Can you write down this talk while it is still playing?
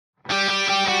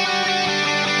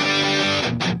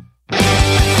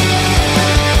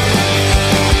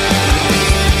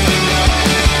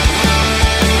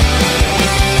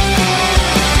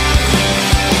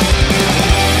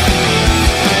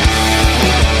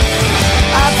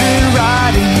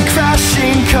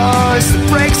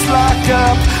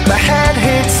My head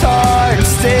hits hard, I'm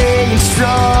staying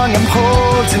strong, I'm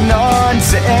holding on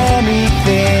to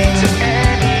anything.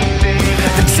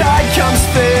 The tide comes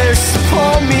fierce,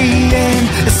 pull me in.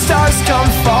 The stars come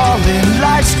falling,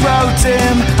 lights grow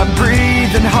dim. I'm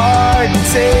breathing hard and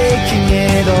taking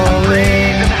it all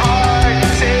in.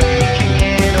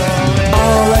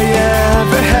 All I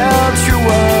ever held true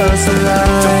was a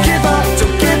lie. Don't give up,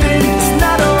 don't give in, it's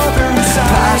not over inside.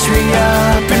 Patch me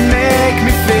up and make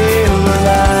me feel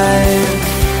alive.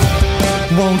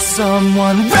 Won't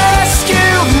someone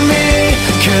rescue me?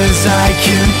 'Cause I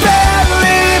can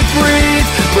barely breathe.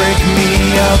 Break me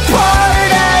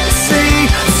apart and see.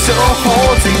 Still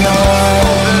holding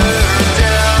on.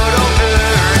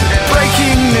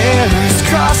 Breaking mirrors,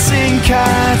 crossing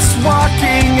paths,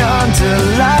 walking under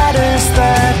ladders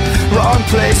that wrong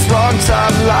place, wrong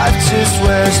time, life just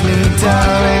wears me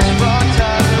down.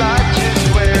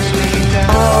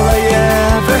 All I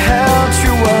ever held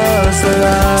true was a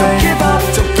lie. Don't give up,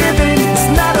 don't give in, it's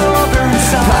not over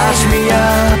inside. Patch me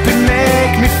up and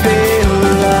make me feel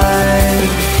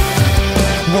alive.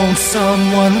 Won't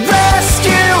someone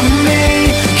rescue me?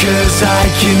 'Cause I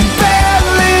can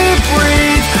barely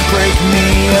breathe. Break me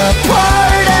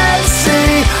apart and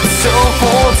see. Still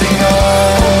holding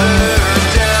on.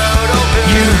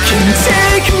 You can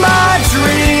take my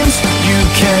dreams, you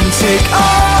can take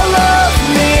all of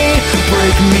me.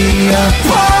 Break me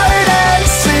apart and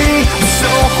see.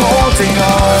 Still holding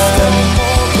on.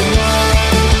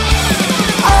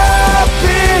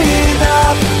 Open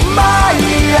up my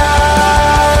eyes.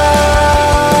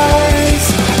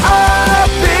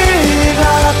 Open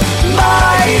up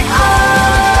my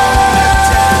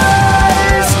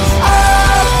eyes.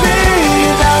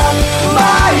 Open up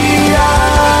my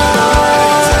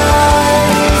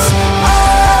eyes.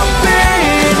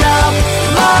 Open up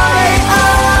my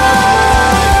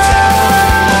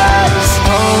eyes.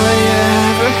 All I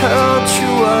ever held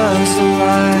true was a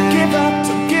lie. Don't give up,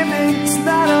 don't give in, it's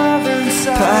not over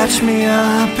inside. Patch me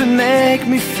up and make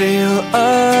me feel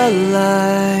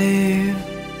alive.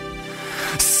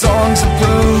 Songs of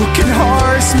broken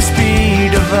hearts and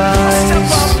speed of eyes.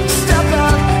 Step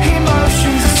up,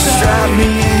 emotions aside. Strap me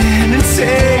in and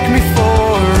take me for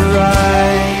a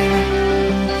ride.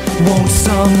 Won't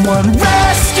someone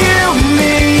rescue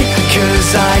me? 'Cause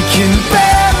I can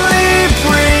barely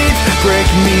breathe. Break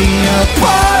me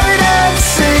apart and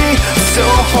see.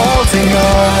 Still holding on.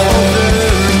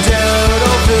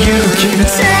 You can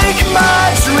take my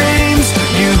dreams,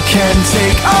 you can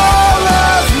take all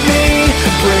of me.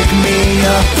 Break me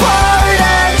apart